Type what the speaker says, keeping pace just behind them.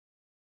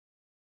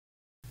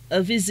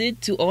A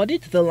visit to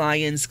audit the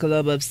Lions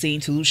Club of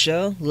St.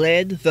 Lucia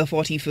led the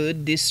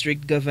 43rd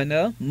District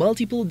Governor,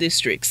 multiple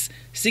districts,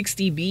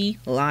 60B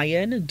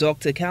Lion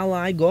Dr.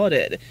 Carly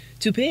Goddard,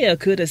 to pay a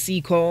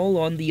courtesy call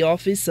on the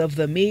office of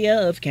the Mayor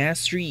of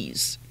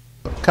Castries.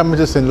 Coming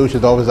to St. Lucia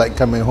is always like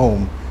coming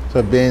home,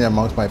 so being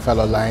amongst my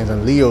fellow Lions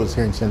and Leos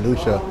here in St.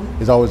 Lucia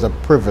is always a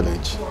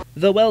privilege.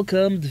 The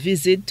welcomed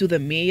visit to the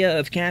Mayor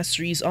of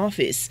Castries'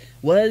 office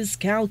was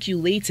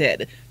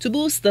calculated to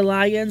boost the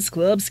Lions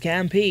Club's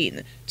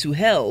campaign to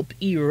help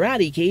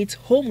eradicate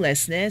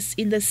homelessness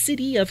in the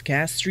city of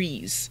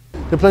Castries.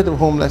 The plight of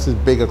homelessness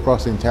is big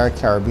across the entire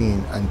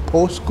Caribbean, and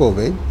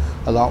post-COVID,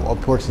 a lot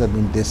of persons have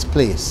been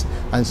displaced,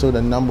 and so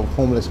the number of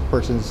homeless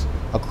persons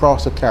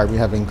across the Caribbean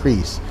have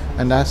increased.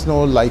 And that's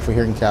no life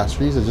here in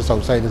Castries. It's just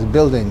outside this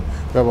building.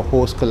 We have a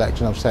host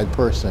collection of said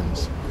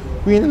persons.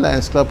 We in the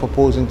Lions Club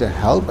proposing to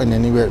help in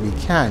any way we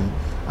can,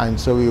 and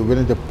so we are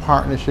willing to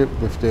partnership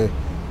with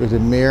the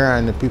mayor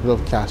and the people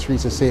of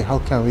Castries to say how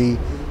can we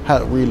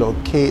help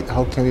relocate,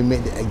 how can we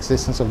make the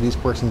existence of these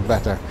persons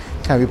better,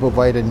 can we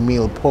provide a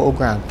meal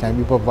program, can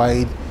we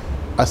provide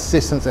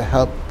assistance to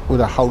help with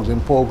a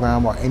housing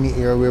program or any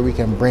area where we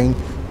can bring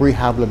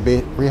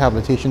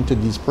rehabilitation to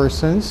these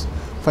persons,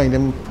 find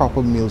them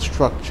proper meal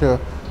structure.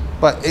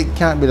 But it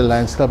can't be the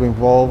Lions Club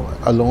involved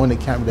alone, it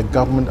can't be the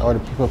government or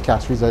the people of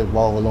Castries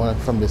involved alone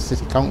from the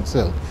city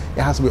council.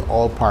 It has to be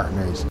all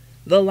partners.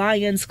 The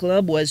Lions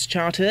Club was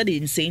chartered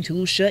in St.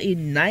 Lucia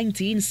in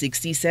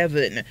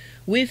 1967,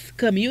 with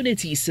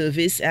community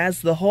service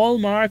as the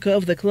hallmark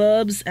of the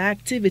club's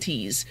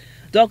activities.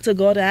 Dr.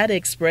 Goddard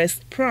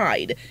expressed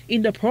pride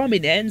in the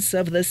prominence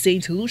of the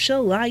St. Lucia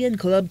Lion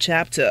Club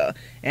chapter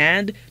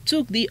and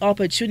took the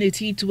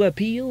opportunity to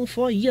appeal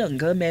for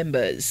younger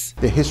members.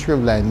 The history of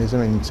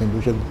Lionism in St.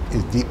 Lucia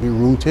is deeply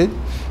rooted.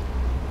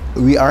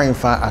 We are in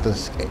fact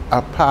at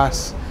a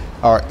pass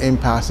or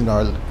impasse in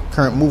our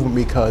current movement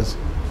because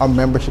our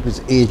membership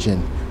is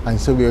aging, and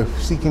so we are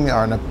seeking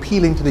and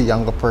appealing to the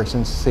younger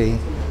persons to say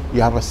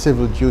you have a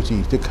civil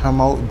duty to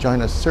come out,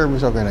 join a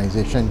service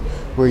organization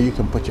where you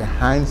can put your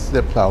hands to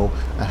the plow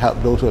and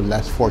help those who are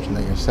less fortunate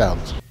than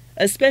yourselves.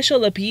 A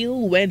special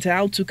appeal went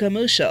out to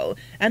commercial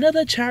and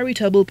other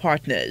charitable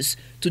partners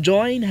to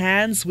join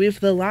hands with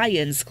the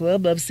Lions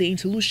Club of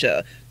St.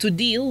 Lucia to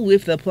deal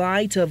with the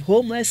plight of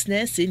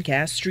homelessness in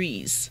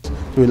Castries.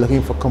 We're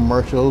looking for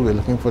commercial, we're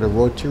looking for the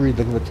Rotary,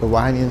 looking for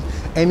Kiwanians,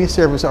 any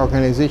service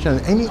organization,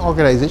 any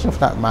organization for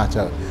that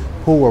matter,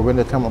 who are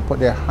willing to come and put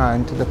their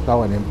hand to the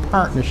plow and in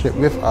partnership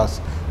with us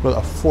will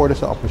afford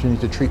us the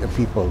opportunity to treat the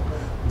people.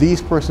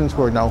 These persons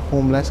who are now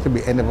homeless could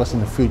be any of us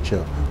in the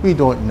future. We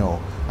don't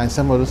know. And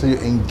some of those who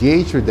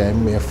engage with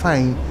them may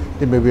find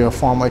they may be a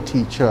former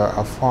teacher,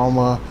 a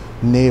former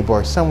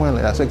neighbor, someone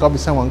like that. So it got to be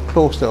someone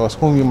close to us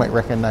whom you might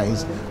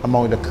recognize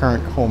among the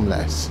current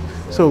homeless.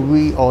 So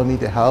we all need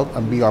to help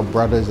and be our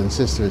brothers and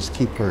sisters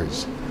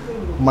keepers.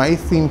 My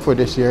theme for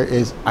this year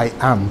is I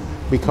am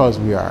because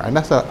we are, and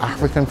that's an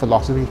African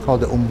philosophy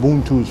called the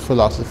Ubuntu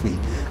philosophy.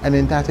 And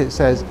in that it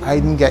says, I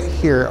didn't get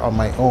here on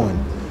my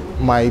own.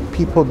 My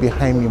people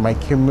behind me, my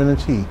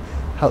community,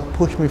 help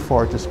push me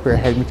forward to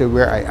spearhead me to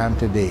where I am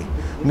today.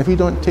 And if we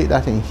don't take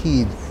that in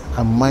heed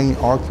and mind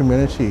our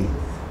community,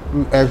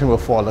 everything will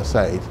fall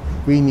aside.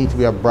 We need to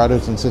be our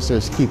brothers and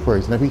sisters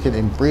keepers, and if we can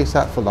embrace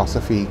that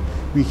philosophy,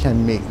 we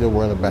can make the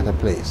world a better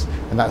place.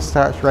 And that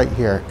starts right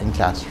here in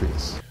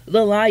Castries.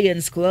 The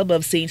Lions Club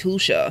of St.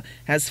 Lucia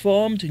has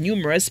formed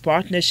numerous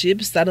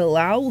partnerships that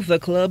allow the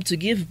club to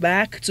give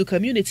back to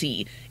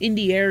community in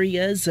the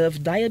areas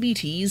of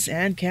diabetes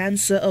and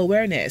cancer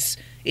awareness,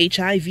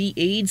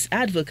 HIV/AIDS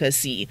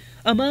advocacy,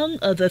 among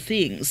other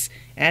things,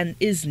 and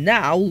is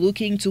now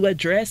looking to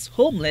address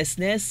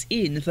homelessness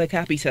in the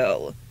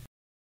capital.